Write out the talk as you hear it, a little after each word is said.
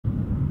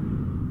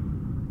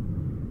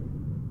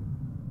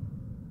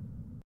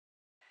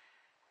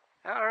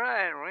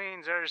Alright,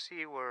 Wayne's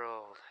RC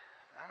World.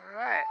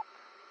 Alright.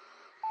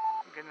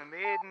 I'm gonna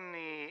Maiden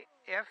the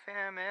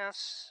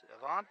FMS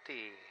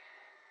Avanti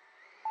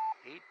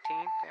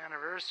 18th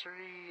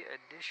anniversary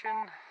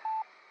edition.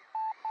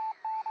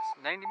 It's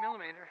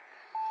 90mm.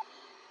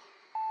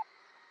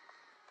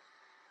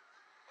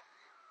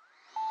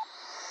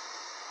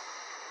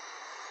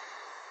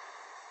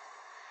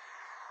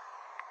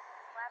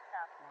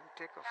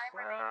 Take a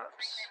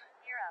flaps.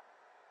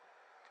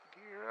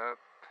 Gear up.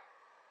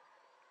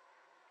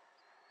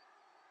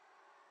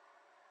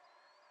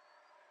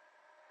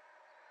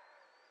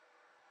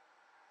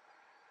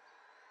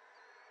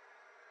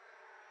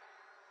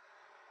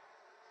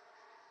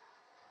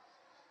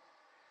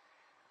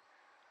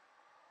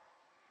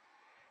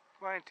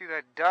 Flying through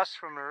that dust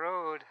from the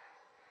road.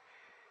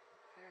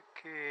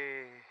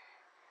 Okay.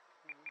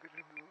 A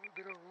little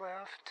bit of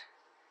left.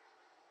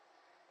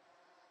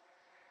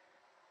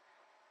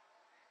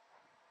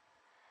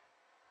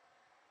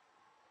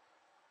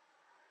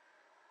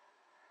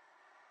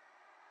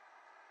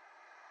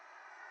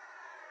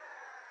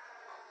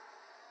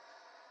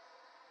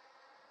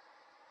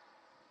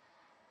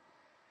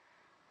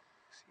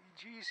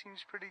 CG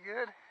seems pretty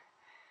good.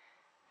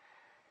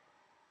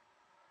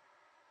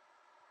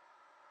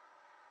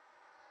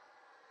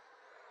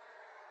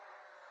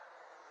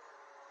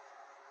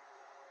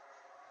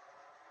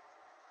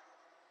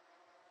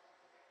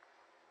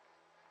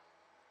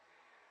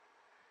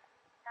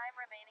 Time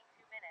remaining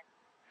 2 minutes.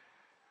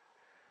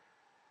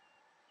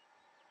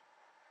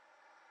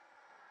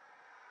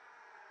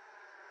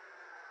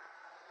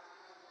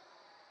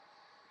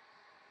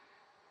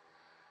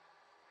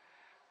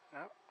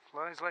 Yep,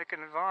 flies like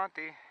an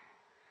Avanti.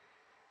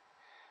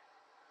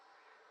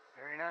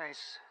 Very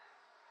nice.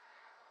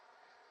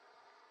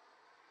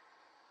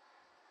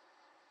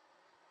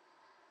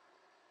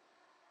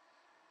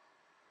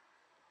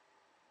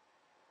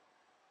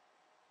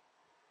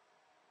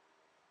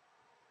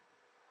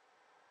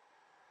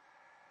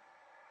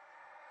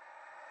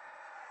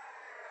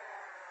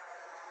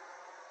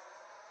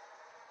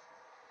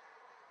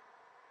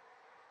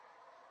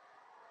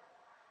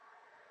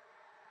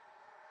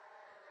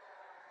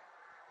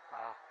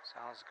 Wow,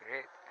 sounds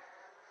great.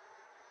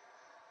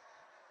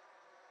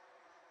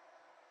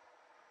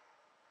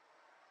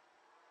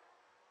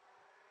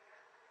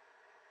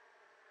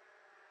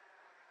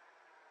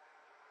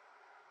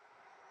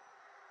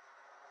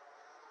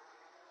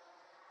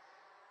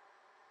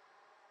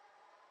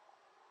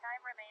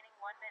 Time remaining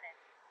 1 minute.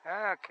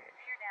 Okay.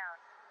 Gear down.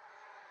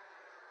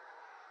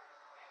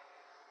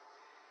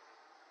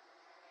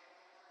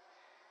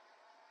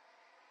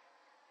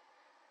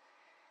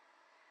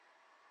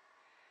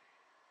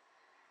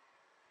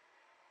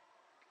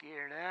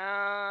 Gear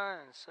down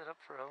and set up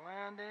for a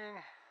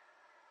landing.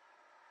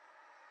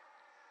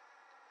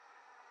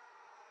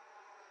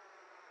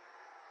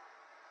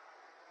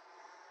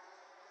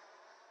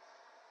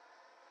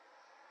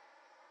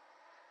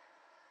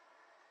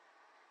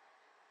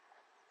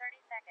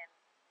 Seconds.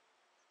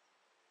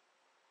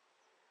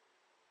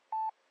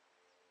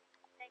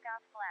 Take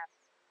off flaps.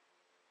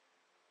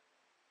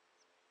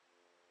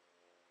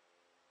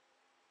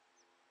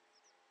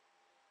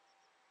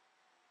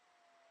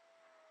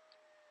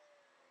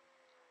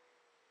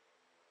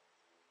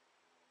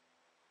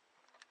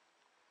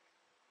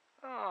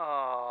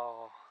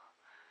 Oh,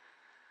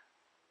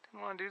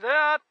 didn't want to do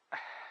that.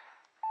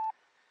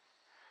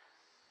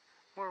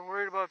 More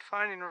worried about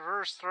finding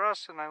reverse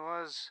thrust than I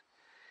was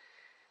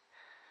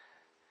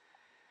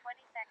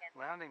 20 seconds.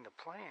 landing the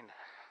plane.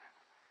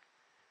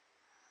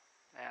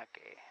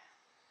 Okay,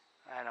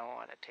 I don't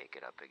want to take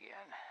it up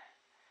again.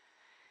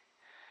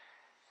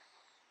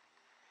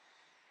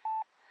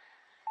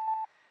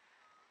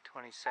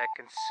 20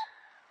 seconds.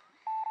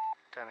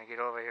 Time I get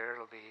over here,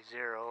 it'll be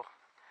 0.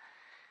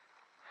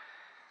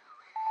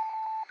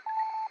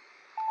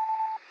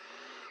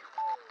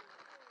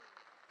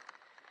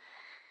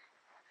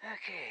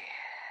 Okay.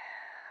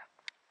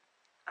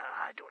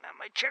 I don't have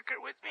my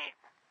checker with me.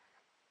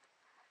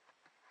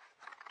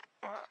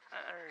 Well,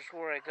 there's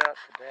where I got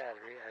the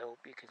battery. I hope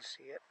you can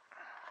see it.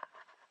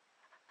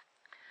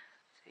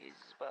 See,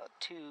 it's about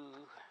 2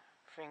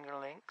 finger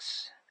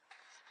lengths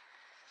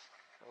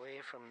away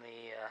from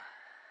the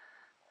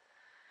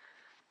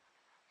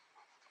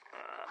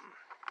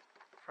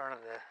front of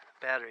the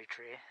battery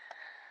tray.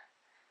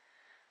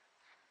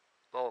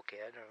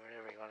 Bulkhead, or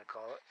whatever you want to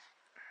call it.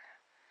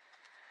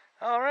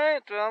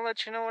 Alright, well, I'll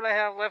let you know what I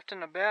have left in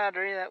the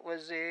battery. That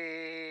was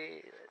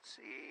a, let's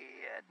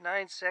see,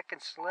 9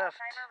 seconds left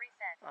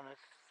on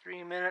a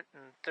 3-minute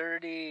and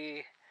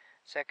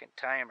 30-second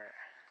timer.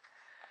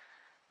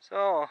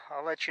 So,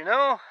 I'll let you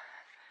know.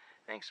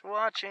 Thanks for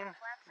watching.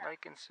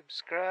 Like and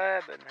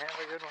subscribe, and have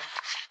a good one.